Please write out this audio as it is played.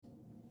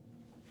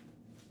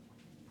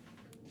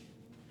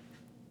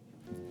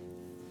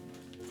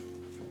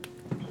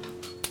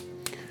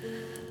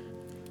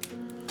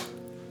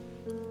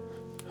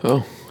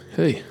Oh,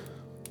 hey.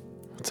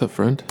 What's up,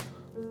 friend?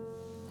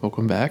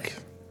 Welcome back.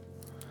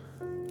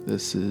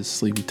 This is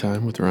Sleepy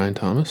Time with Ryan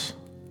Thomas.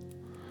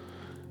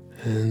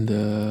 And,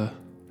 hey,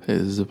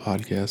 this is a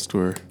podcast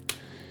where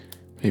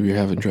maybe you're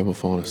having trouble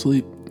falling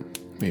asleep.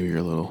 Maybe you're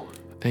a little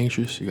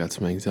anxious. You got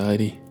some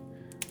anxiety.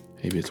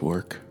 Maybe it's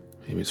work.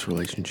 Maybe it's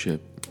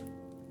relationship.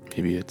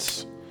 Maybe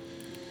it's,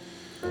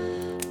 I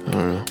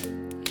don't know.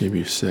 Maybe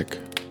you're sick.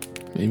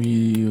 Maybe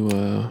you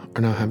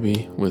are not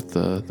happy with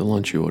the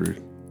lunch you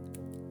ordered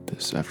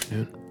this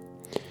afternoon.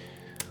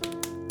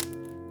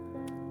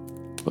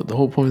 But the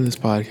whole point of this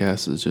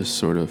podcast is just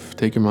sort of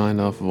take your mind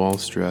off of all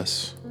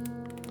stress.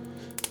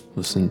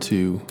 Listen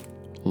to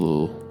a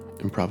little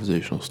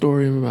improvisational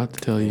story I'm about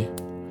to tell you.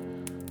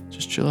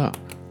 Just chill out.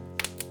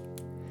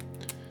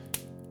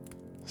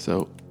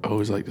 So I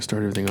always like to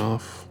start everything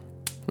off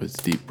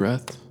with deep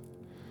breath.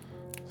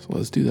 So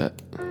let's do that.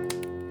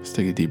 Let's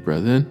take a deep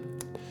breath in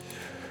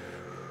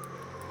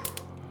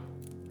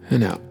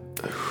and out.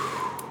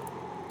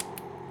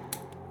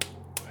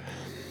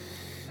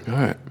 All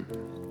right.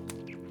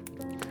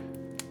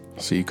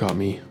 So you caught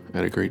me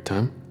at a great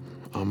time.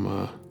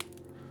 I'm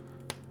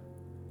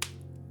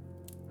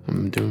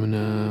doing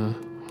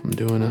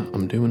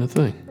a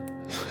thing.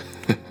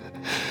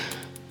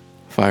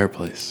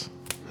 Fireplace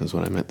is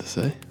what I meant to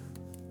say.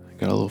 I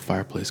got a little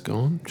fireplace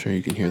going. I'm sure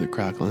you can hear the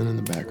crackling in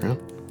the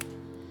background.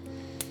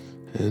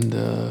 And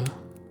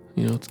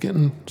it's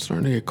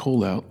starting to get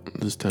cold out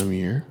this time of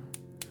year.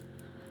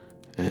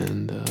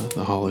 And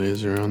the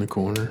holidays are around the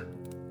corner.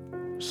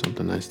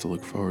 Something nice to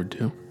look forward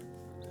to.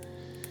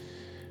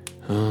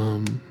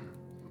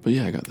 But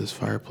yeah, I got this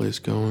fireplace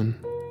going.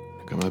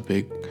 I got my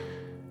big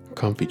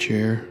comfy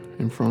chair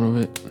in front of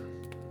it,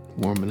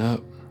 warming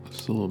up.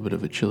 It's a little bit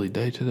of a chilly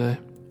day today.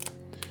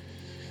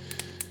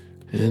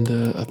 And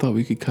I thought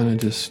we could kind of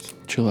just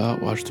chill out,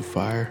 watch the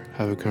fire,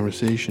 have a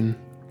conversation,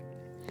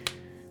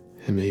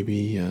 and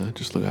maybe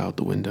just look out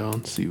the window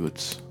and see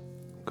what's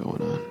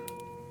going on.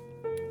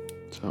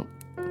 So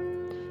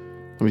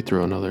let me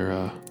throw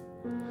another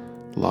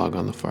log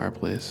on the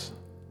fireplace,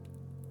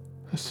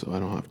 so I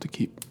don't have to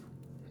keep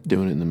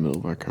doing it in the middle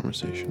of our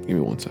conversation. Give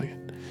me 1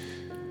 second.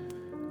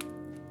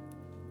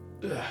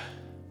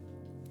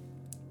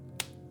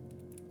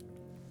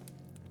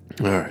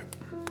 All right.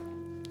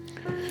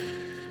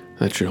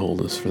 That should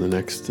hold us for the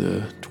next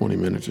 20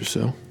 minutes or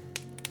so.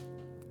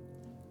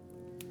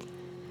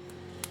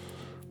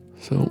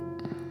 So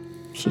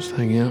let's just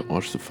hang out,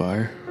 watch the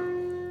fire.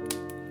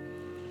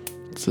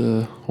 Let's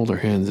hold our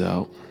hands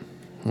out,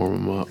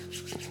 warm them up.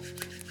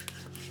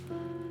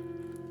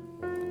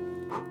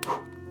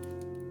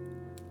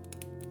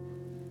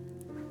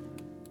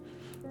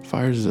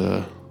 Fire's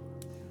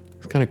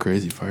it's kind of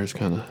crazy. Fire's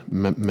kind of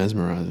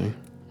mesmerizing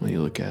when you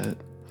look at it.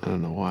 I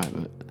don't know why,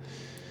 but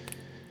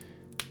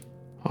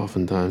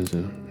oftentimes,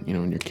 when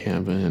you're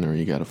camping or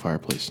you got a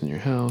fireplace in your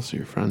house or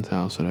your friend's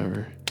house,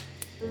 whatever,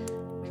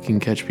 you can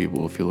catch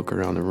people if you look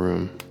around the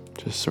room,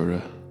 just sort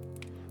of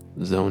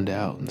zoned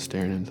out and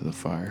staring into the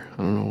fire. I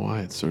don't know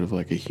why. It's sort of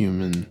like a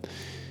human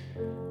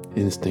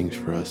instinct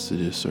for us to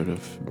just sort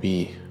of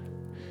be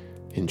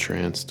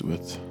entranced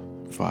with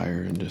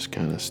fire and just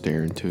kind of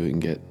stare into it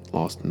and get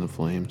lost in the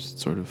flames.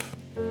 It's sort of,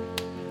 I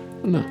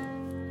don't know,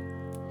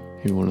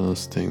 maybe one of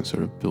those things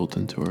sort of built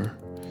into our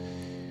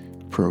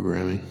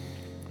programming.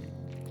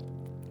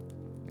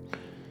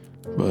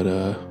 But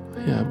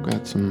yeah, I've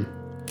got some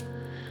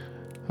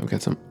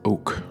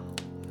oak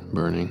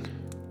burning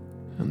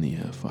on the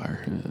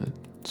fire.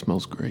 It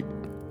smells great.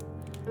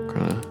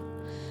 Kind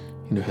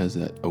of, has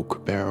that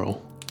oak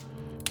barrel,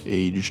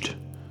 aged,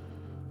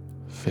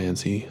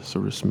 fancy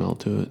sort of smell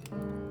to it.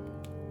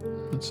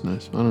 It's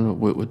nice. I don't know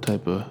what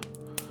type of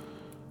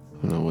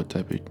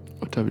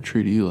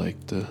tree do you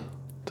like to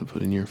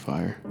put in your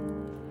fire?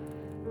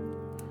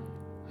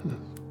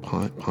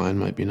 Pine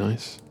might be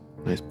nice.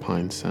 Nice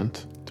pine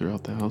scent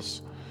throughout the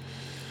house.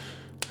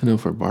 I know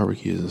for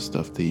barbecues and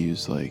stuff they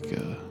use like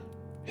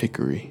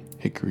hickory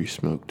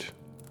smoked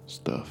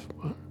stuff,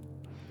 but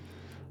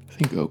I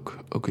think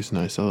oak is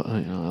nice. I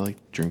like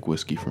to drink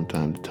whiskey from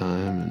time to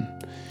time,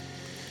 and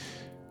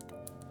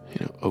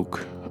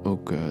oak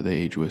they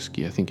age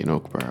whiskey, I think, in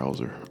oak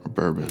barrels or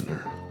bourbon or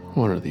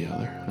one or the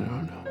other. I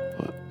don't know,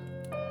 but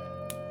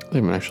I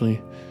think I'm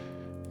actually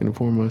gonna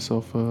pour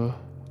myself a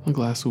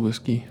glass of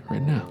whiskey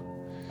right now.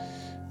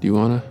 Do you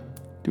want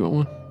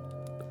one?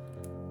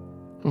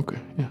 Okay,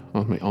 yeah,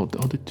 I'll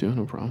do two,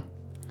 no problem.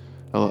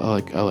 I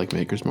like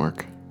Maker's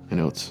Mark. I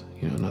know it's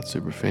not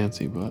super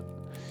fancy, but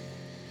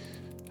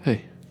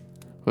hey,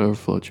 whatever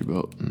floats your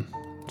boat, and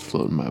it's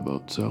floating my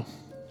boat. So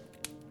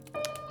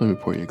let me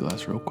pour you a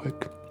glass real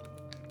quick.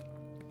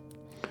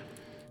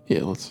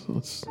 Yeah, let's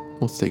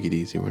take it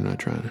easy. We're not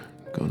trying to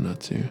go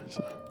nuts here.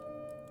 So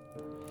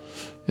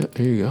yeah,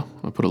 here you go.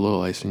 I put a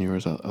little ice in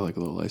yours. I like a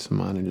little ice in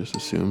mine. I just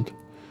assumed,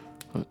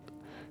 but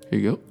here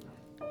you go.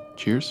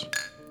 Cheers.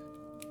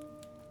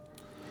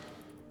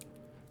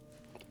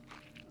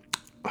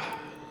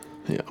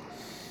 Yeah,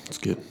 it's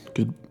good.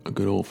 A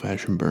good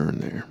old-fashioned burn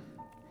there.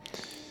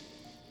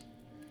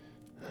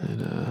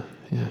 And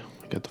yeah,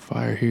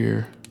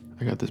 here,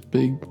 I got this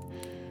big,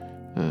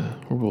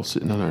 we're both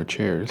sitting on our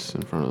chairs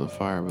in front of the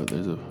fire, but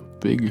there's a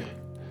big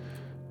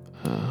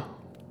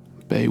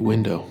bay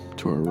window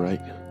to our right.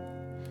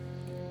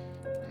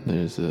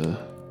 There's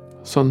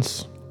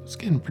it's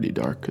getting pretty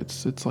dark.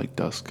 It's like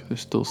dusk.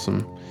 There's still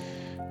some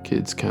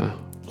kids kind of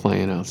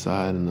playing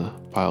outside in the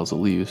piles of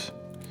leaves.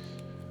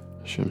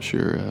 I'm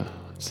sure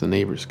it's the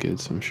neighbor's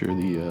kids. I'm sure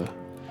the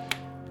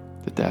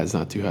dad's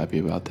not too happy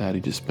about that.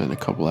 He just spent a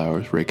couple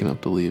hours raking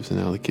up the leaves, and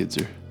now the kids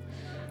are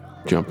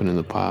jumping in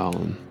the pile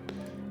and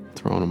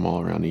throwing them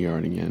all around the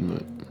yard again.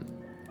 But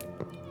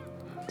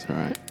it's all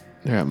right.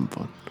 They're having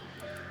fun.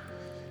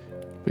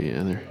 But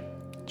yeah, they're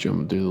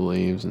jumping through the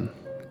leaves and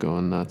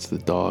going nuts. The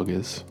dog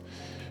is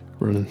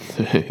running.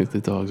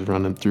 The dog's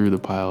running through the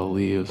pile of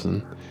leaves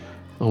and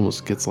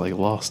almost gets like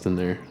lost in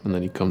there, and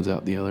then he comes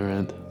out the other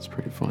end. It's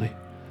pretty funny.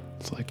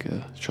 It's like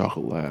a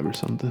chocolate lab or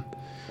something.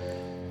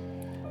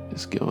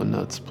 Just going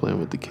nuts, playing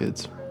with the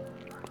kids.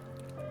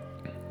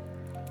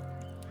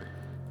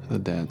 The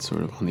dad's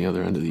sort of on the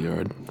other end of the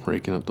yard,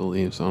 raking up the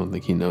leaves. I don't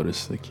think he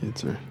noticed the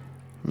kids are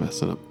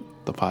messing up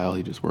the pile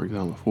he just worked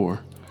on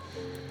before.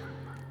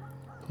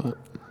 But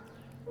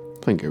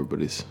I think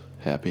everybody's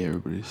happy,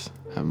 everybody's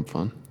having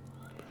fun.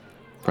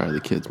 Probably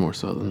the kids more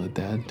so than the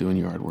dad doing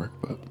yard work,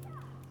 but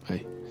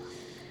hey.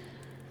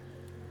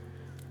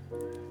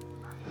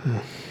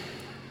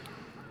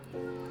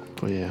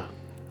 But yeah,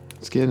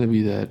 it's getting to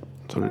be that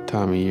sort of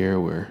time of year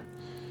where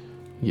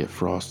you get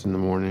frost in the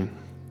morning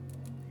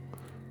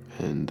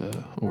and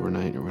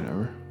overnight or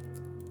whatever.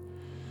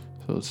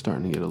 So it's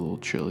starting to get a little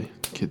chilly.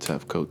 The kids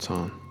have coats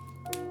on.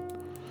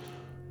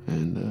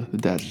 And the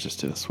dad's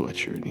just in a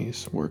sweatshirt and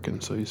he's working,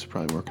 so he's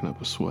probably working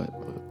up a sweat.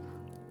 But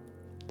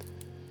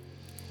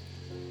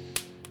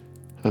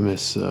I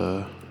miss,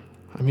 why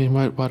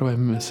do I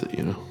miss it,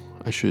 you know?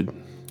 I should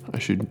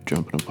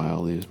jump in a pile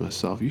of leaves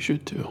myself. You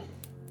should too.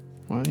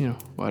 Why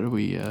do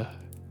we,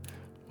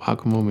 how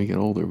come when we get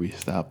older we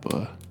stop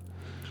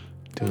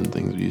doing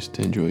things we used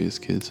to enjoy as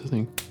kids? I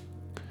think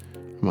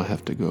I might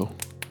have to go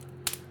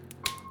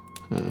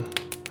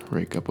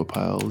rake up a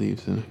pile of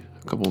leaves in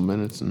a couple of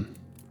minutes and,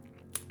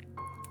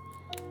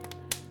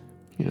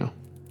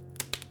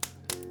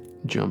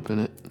 jump in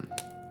it.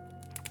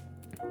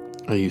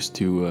 I used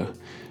to,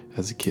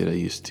 as a kid,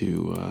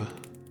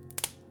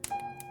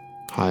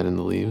 hide in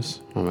the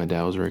leaves. When my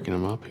dad was raking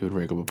them up, he would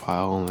rake up a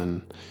pile, and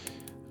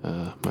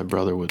then my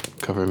brother would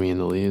cover me in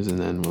the leaves, and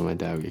then when my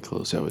dad would get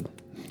close, I would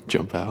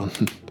jump out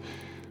and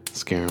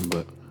scare him,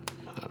 but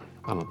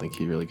I don't think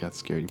he really got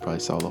scared. He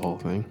probably saw the whole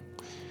thing.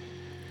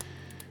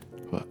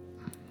 But,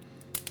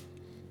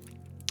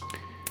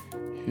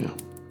 yeah,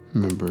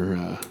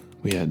 remember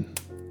we had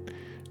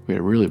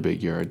a really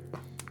big yard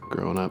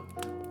growing up.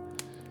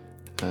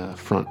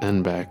 Front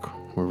and back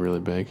were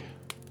really big,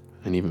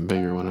 and even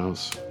bigger when I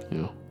was,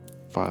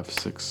 5,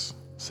 6,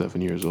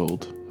 7 years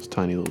old. I was a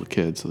tiny little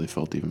kid, so they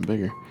felt even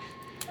bigger.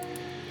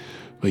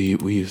 But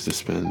we used to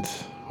spend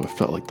what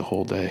felt like the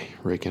whole day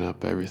raking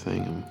up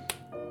everything. And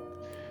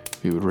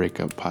we would rake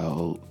up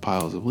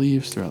piles of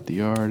leaves throughout the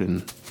yard,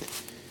 and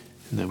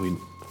then we'd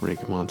rake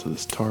them onto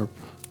this tarp.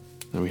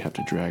 Then we'd have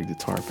to drag the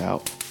tarp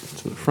out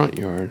to the front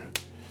yard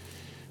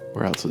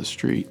or out to the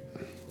street,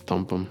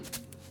 dump them,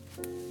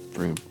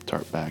 bring the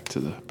tarp back to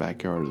the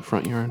backyard or the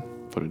front yard,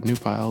 put a new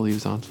pile of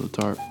leaves onto the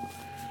tarp,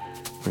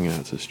 bring it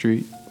out to the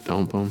street,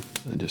 dump them,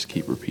 and just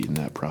keep repeating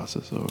that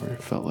process over.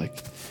 It felt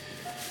like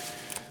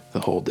the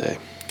whole day.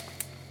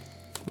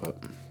 But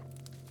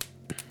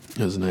it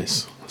was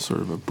nice,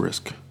 sort of a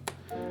brisk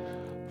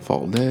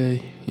fall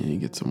day. You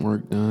get some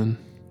work done.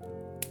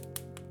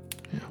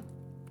 Yeah.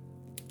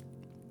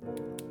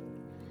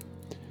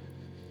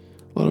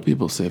 A lot of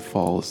people say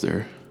fall is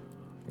their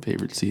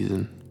favorite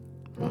season.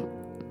 But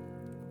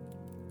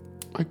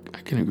I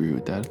can agree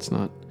with that. It's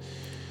not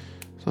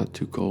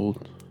too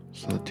cold.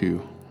 It's not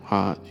too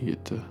hot. You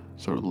get to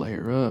sort of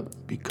layer up,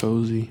 be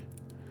cozy.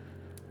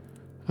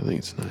 I think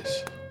it's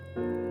nice.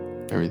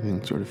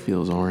 Everything sort of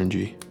feels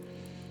orangey.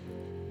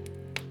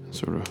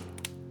 Sort of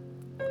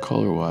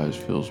color-wise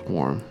feels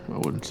warm. I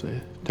wouldn't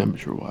say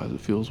temperature-wise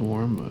it feels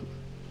warm,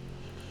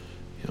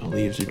 but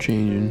leaves are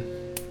changing.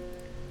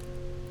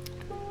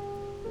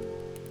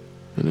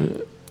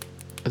 And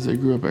as I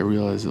grew up, I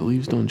realized that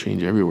leaves don't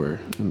change everywhere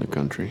in the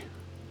country.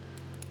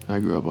 I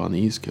grew up on the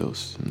East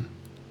Coast, and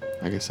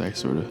I guess I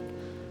sort of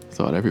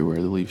thought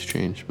everywhere the leaves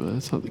change, but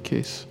that's not the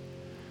case.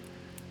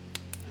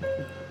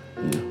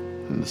 In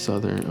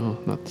the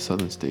not the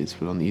southern states,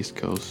 but on the East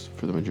Coast,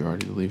 for the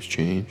majority, the leaves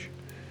change.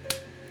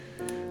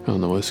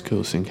 On the West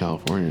Coast in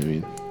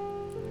California,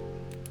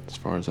 as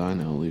far as I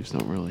know, leaves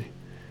don't really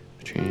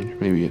change.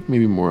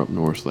 Maybe more up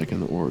north, like in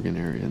the Oregon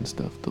area and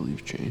stuff, the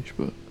leaves change,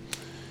 but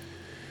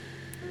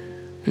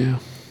yeah,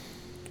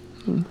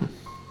 I don't know.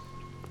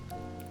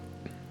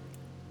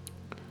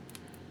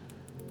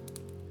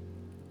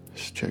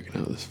 Just checking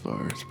out this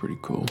fire, it's pretty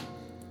cool.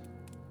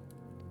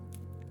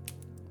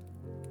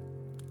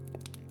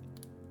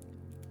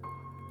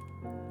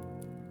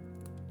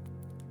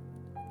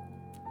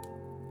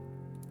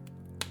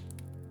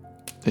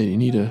 Hey, do you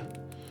need a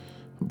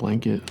a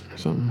blanket or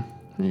something?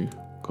 Are you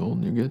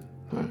cold? You're good?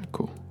 All right,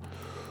 cool.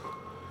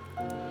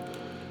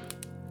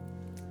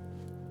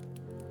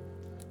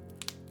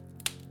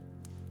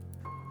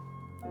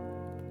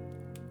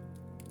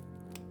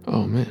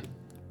 Oh man,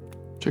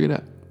 check it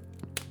out.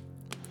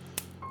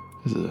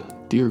 There's a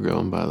deer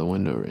going by the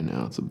window right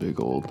now. It's a big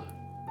old,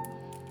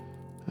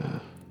 I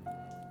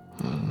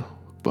don't know,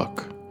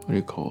 buck. What do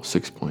you call it?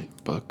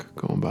 6-point buck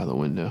going by the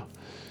window.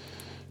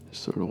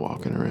 Just sort of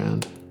walking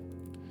around.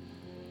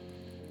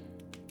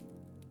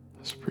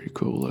 That's pretty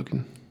cool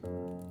looking.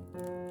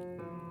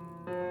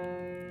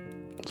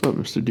 What's up,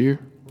 Mr. Deer?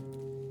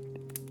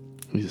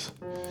 He's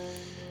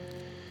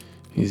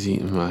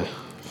eating my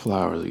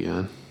flowers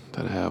again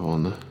that I have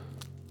on the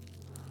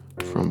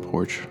front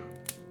porch.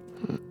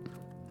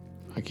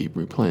 I keep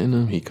replanting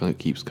them. He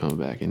keeps coming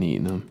back and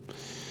eating them.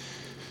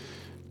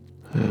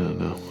 I don't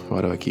know.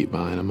 Why do I keep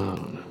buying them? I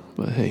don't know.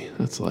 But hey,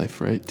 that's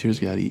life, right? Deer's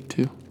got to eat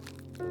too.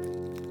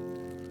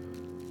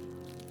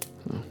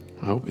 So,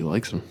 I hope he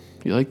likes them.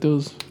 You like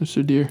those,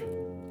 Mr. Deer?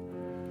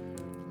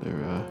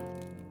 They're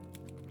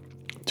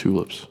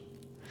tulips.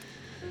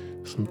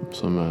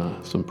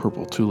 Some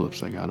purple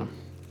tulips. I got him.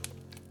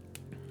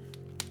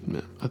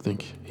 Man, I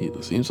think he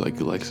seems like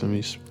he likes them.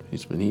 He's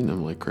been eating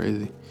them like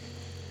crazy.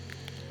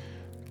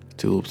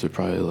 Tulips are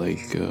probably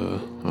like I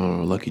don't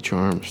know, Lucky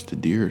Charms to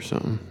deer or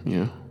something. You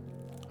know,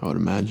 I would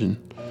imagine.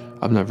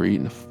 I've never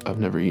eaten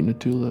a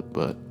tulip,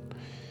 but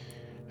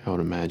I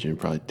would imagine it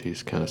probably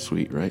tastes kind of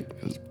sweet, right?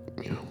 Because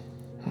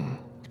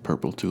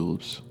purple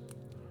tulips.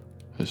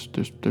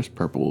 There's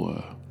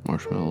purple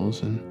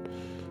marshmallows and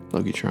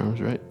Lucky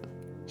Charms, right?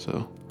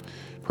 So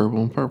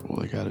purple and purple,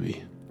 they gotta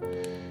be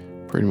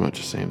pretty much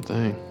the same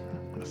thing,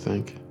 I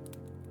think.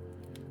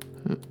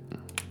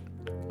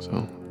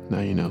 So now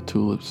you know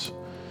tulips.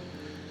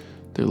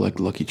 They're like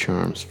Lucky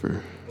Charms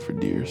for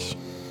deers.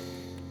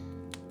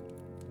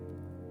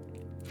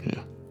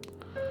 Yeah.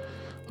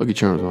 Lucky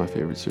Charms are my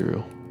favorite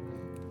cereal.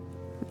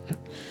 Yeah.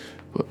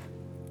 But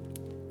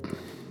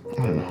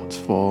I don't know, it's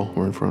fall,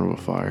 we're in front of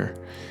a fire.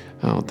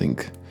 I don't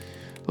think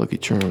Lucky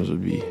Charms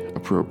would be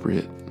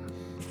appropriate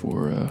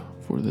for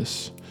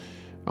this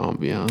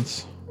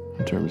ambiance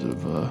in terms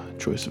of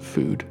choice of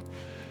food.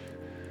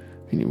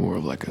 You need more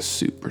of like a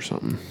soup or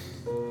something.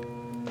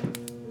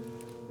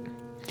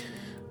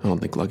 I don't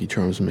think Lucky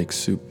Charms makes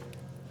soup.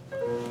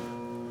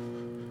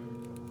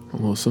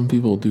 Although some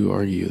people do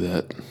argue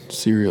that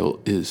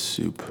cereal is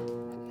soup.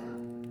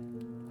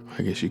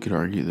 I guess you could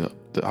argue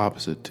the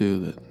opposite too,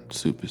 that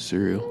soup is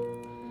cereal.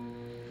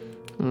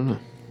 I don't know.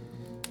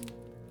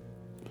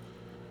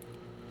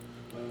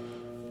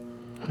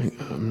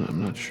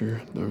 I'm not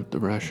sure the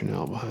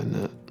rationale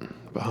behind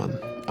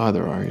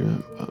either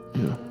argument, but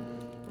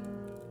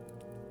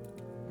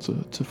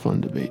it's a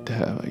fun debate to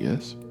have, I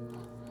guess.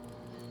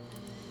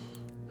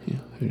 Yeah,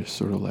 they're just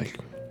sort of like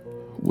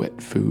wet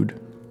food.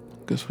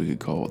 I guess we could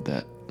call it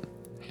that.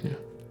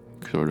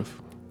 Sort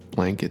of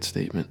blanket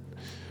statement.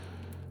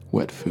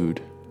 Wet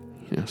food.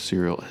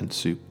 Cereal and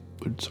soup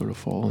would sort of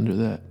fall under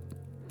that.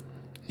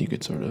 You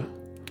could sort of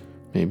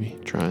maybe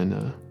try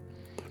and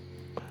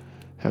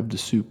have the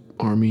soup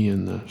army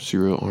and the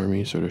cereal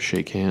army sort of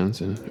shake hands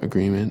in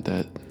agreement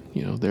that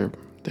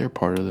they're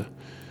part of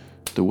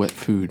the wet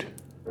food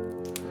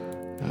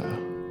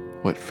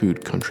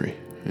country.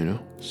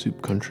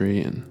 Soup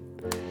country and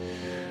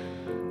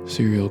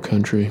cereal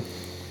country.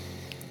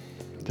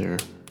 They're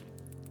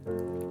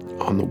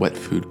on the wet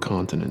food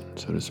continent,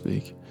 so to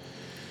speak.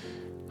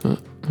 I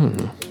don't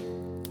know.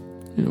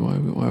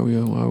 Why do we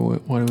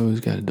always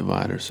got to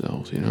divide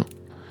ourselves?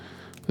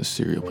 The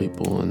cereal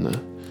people and the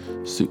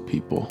soup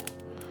people.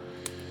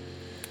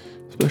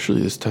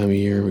 Especially this time of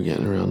year, we're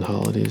getting around the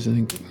holidays. I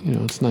think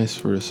it's nice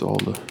for us all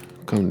to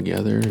come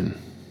together and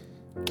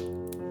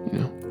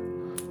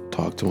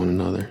talk to one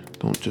another.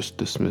 Don't just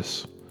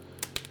dismiss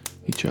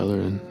each other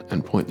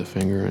and point the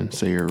finger and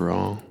say you're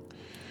wrong.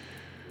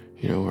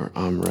 Or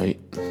I'm right.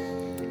 I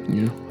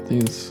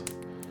think it's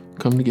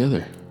come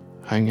together,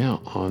 hang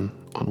out on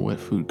wet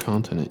food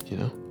continent.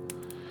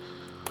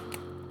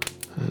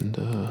 And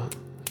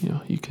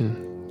you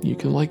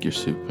can like your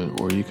soup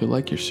or you could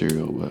like your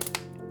cereal, but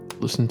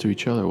listen to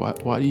each other.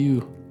 Why do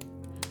you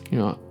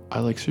I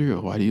like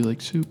cereal, why do you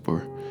like soup?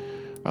 Or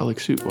I like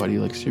soup, why do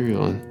you like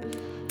cereal? And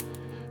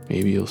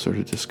maybe you'll sort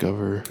of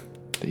discover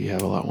that you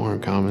have a lot more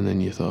in common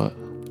than you thought.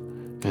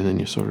 And then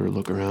you sort of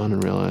look around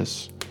and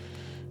realize,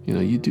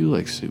 you do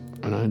like soup,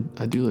 and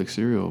I do like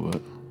cereal,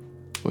 but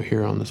we're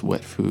here on this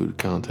wet food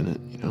continent,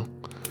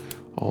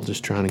 all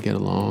just trying to get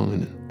along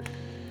and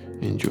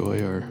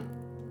enjoy our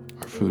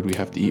food we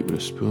have to eat with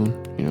a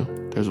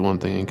spoon. There's one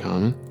thing in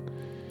common.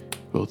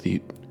 Both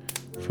eat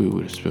food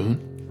with a spoon.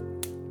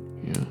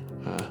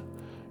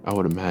 I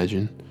would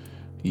imagine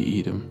you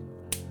eat them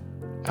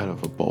out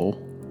of a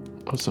bowl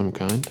of some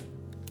kind.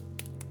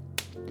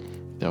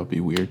 That would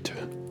be weird to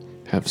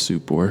have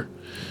soup or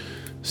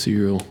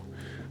cereal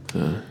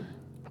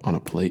on a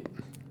plate.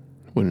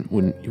 You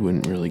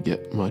wouldn't really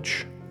get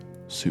much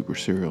soup or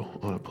cereal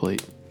on a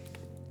plate.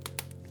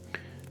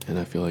 And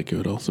I feel like it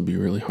would also be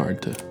really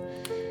hard to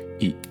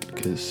eat,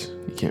 because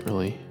you can't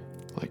really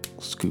like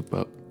scoop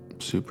up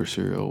super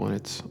cereal when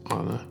it's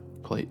on a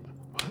plate.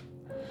 But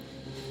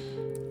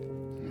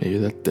maybe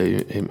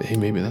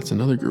that's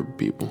another group of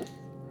people,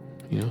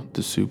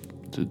 the soup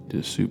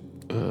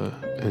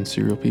and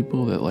cereal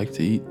people that like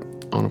to eat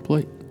on a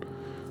plate,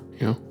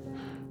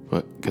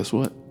 but guess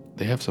what,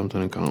 they have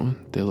something in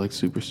common. They like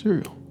super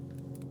cereal.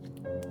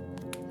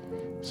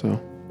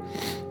 So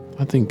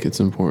I think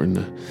it's important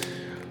to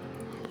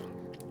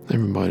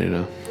everybody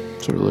to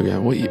sort of look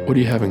at what do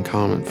you have in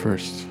common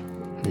first,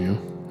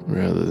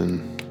 rather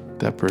than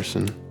that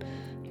person,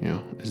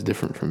 is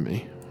different from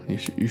me.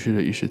 You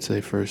should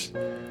say first,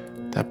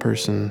 that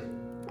person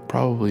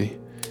probably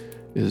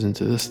is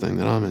into this thing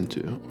that I'm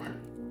into, or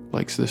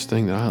likes this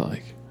thing that I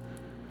like.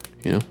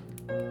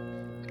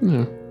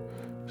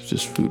 It's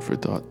just food for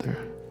thought there.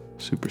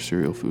 Super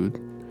cereal food,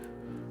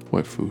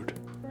 wet food.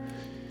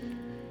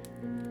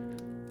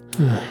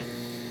 Yeah.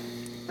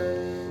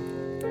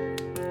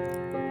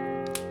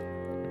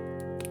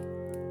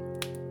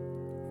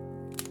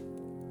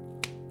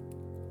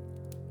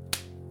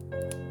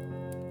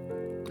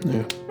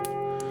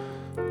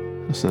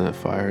 Listen to that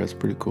fire. That's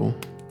pretty cool.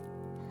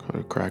 Kind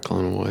of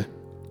crackling away.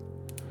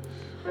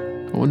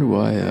 I wonder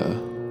why. I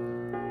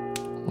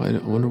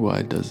wonder why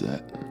it does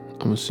that.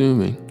 I'm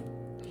assuming,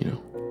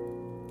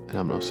 and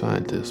I'm no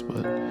scientist,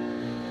 but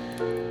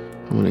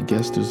I'm gonna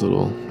guess there's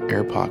little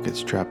air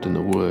pockets trapped in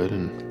the wood,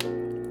 and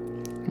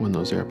when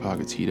those air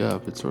pockets heat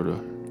up, it sort of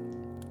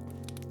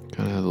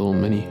kind of has a little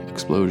mini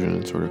explosion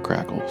and sort of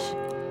crackles.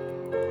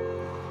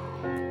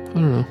 I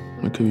don't know.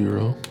 I could be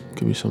wrong. It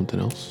could be something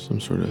else,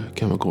 some sort of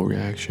chemical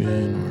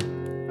reaction, or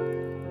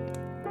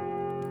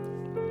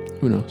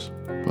who knows.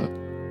 But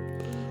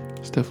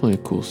it's definitely a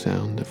cool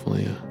sound,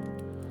 definitely a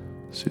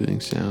soothing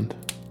sound.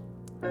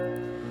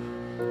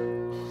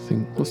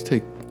 Let's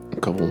take a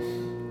couple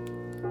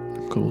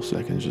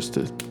seconds just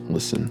to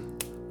listen,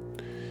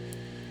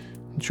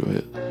 enjoy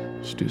it,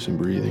 just do some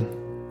breathing.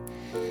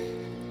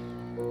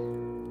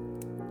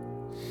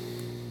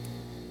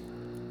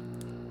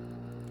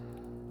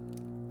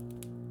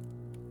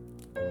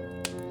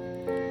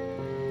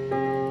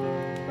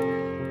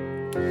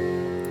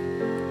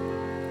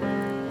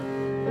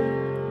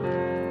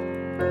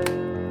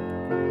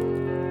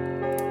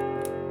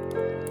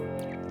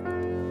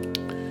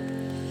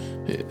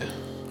 Yeah,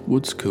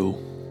 wood's cool.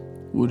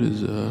 Wood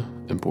is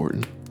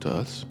important to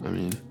us. I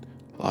mean,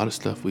 a lot of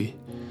stuff we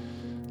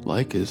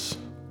like is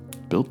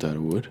built out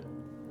of wood.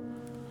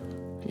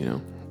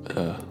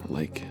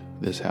 Like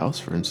this house,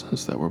 for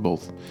instance, that we're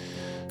both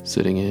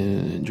sitting in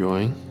and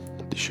enjoying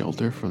the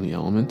shelter from the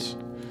elements.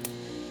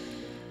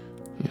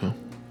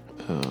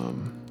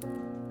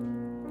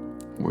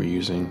 We're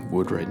using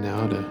wood right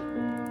now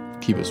to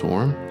keep us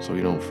warm so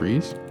we don't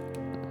freeze.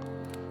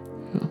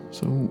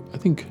 So I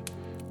think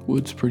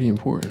wood's pretty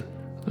important.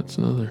 That's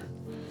another,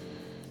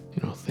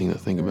 thing to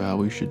think about.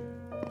 We should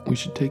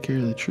take care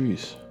of the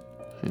trees,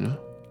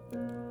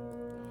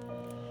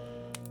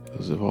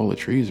 Because if all the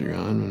trees are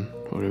gone,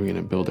 what are we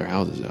gonna build our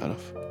houses out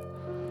of?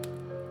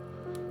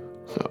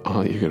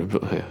 Oh, you're gonna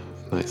build, yeah,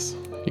 nice.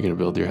 You're gonna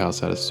build your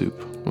house out of soup.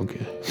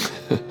 Okay.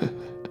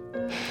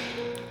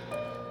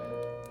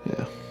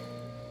 Yeah.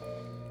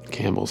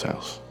 Campbell's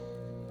house.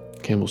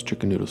 Campbell's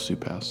chicken noodle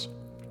soup house.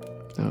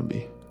 That would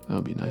be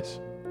nice.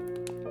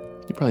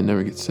 You probably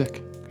never get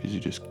sick because you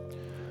just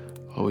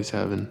always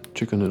having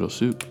chicken noodle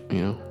soup,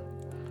 never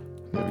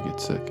get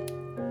sick.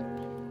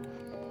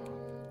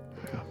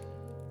 Yeah.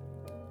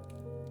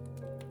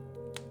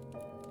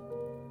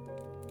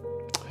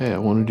 Hey, I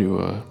wanted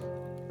to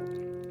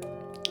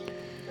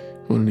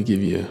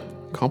give you a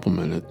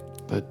compliment.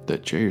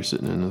 That chair you're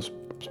sitting in is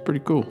pretty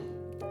cool.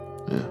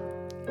 Yeah.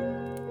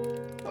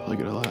 I like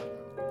it a lot.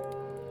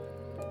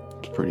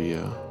 It's pretty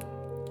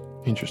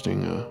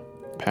interesting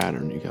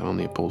pattern you got on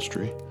the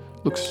upholstery.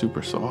 Looks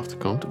super soft,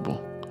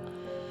 comfortable.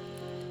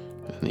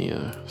 And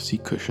the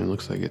seat cushion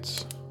looks like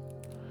it's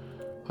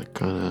like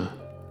kind of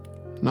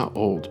not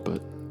old,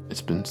 but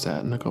it's been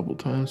satin a couple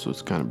times, so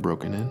it's kind of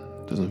broken in.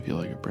 Doesn't feel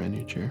like a brand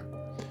new chair.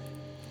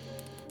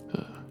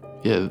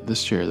 Yeah,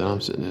 this chair that I'm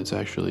sitting in, it's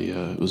actually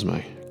it was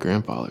my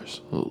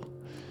grandfather's, little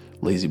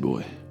lazy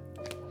boy.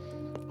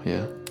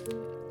 Yeah,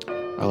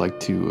 I like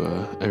to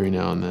every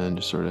now and then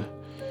just sort of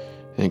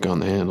yank on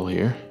the handle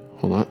here.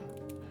 Hold on.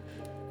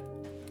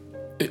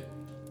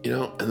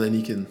 And then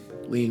you can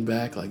lean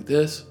back like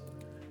this.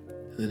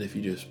 And then if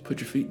you just put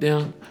your feet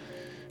down,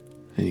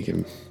 then you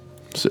can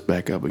sit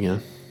back up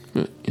again.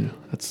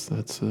 That's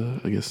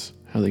I guess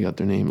how they got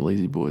their name,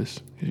 lazy boys.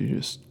 Because you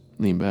just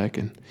lean back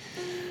and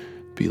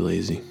be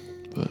lazy.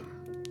 But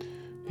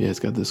yeah, it's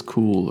got this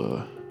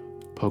cool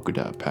polka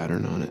dot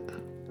pattern on it.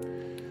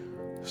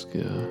 It's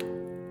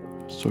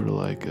sort of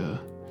like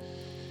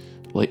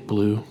light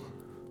blue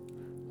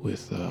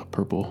with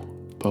purple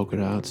polka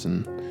dots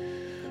and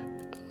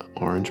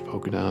orange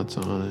polka dots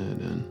on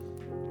it, and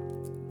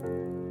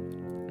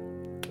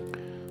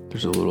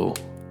there's a little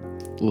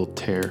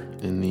tear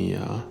in the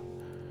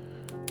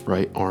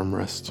right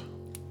armrest.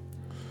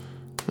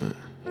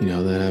 You know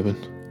how that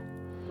happened?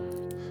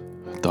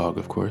 Dog,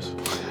 of course.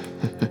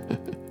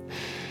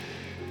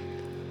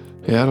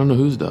 Yeah, I don't know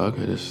whose dog.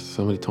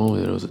 Somebody told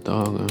me that it was a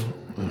dog. I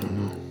don't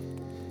know.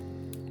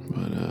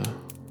 But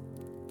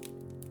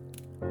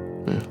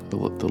yeah,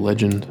 the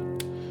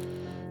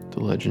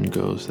legend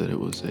goes that it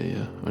was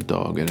a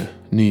dog at a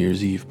New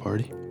Year's Eve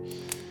party.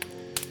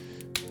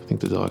 I think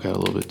the dog had a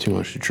little bit too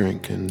much to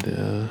drink and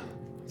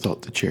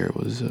thought the chair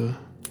was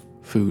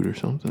food or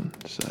something.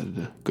 Decided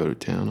to go to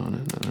town on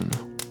it. I don't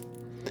know.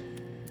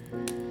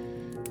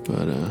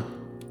 But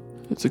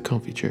it's a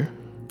comfy chair.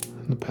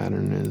 The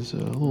pattern is a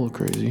little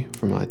crazy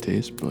for my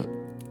taste, but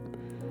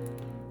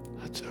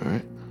that's all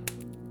right.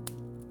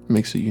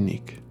 Makes it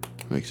unique.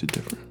 Makes it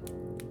different.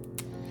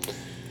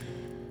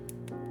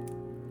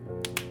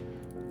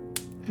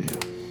 Yeah.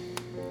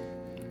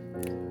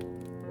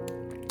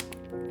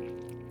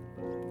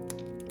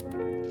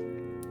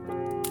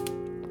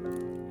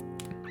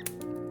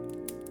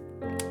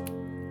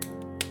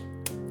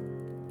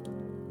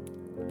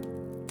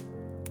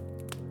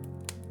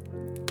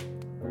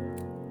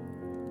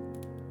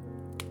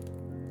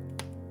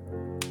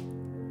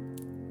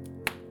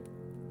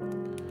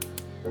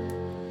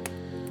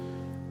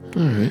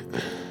 All right.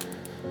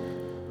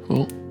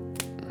 Well,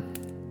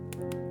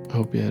 I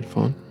hope you had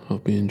fun.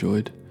 Hope you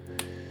enjoyed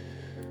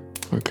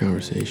our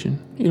conversation.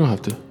 You don't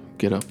have to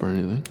get up or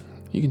anything.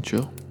 You can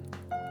chill.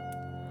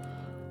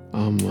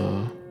 I'm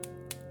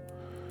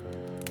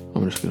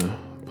just gonna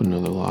put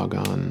another log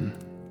on and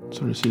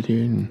sort of sit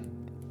here and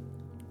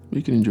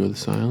we can enjoy the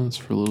silence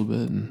for a little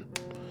bit and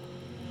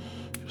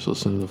just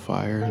listen to the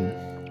fire and,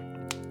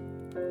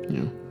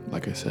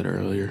 like I said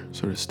earlier,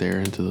 sort of stare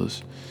into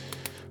those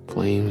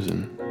flames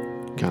and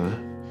kind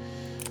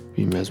of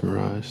be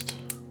mesmerized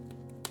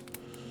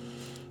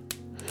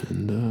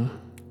and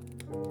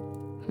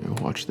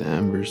watch the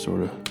embers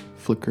sort of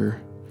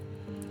flicker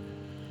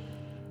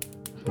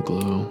and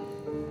glow.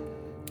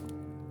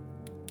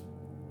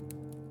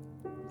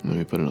 Let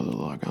me put another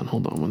log on.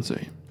 Hold on one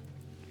second.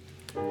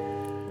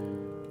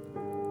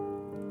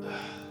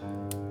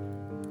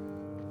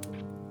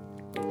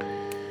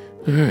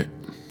 All right.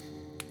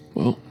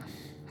 Well,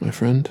 my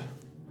friend,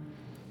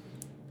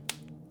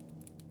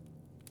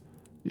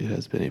 it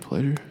has been a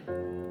pleasure.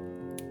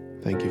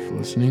 Thank you for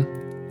listening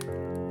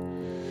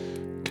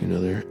to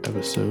another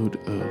episode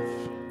of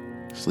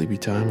Sleepy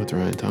Time with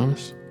Ryan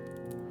Thomas.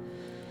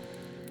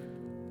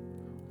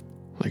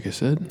 Like I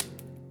said,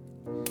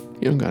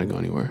 you don't gotta go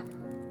anywhere.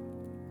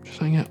 Just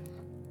hang out.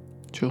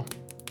 Chill.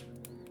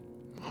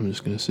 I'm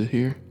just gonna sit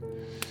here,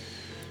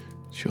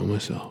 chill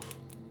myself.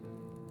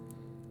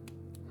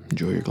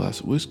 Enjoy your glass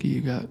of whiskey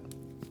you got.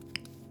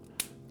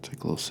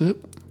 Take a little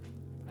sip.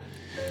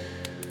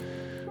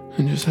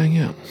 And just hang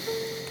out.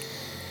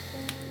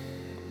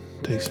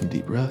 Take some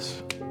deep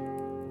breaths.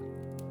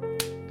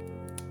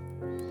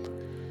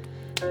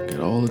 Get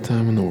all the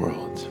time in the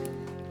world.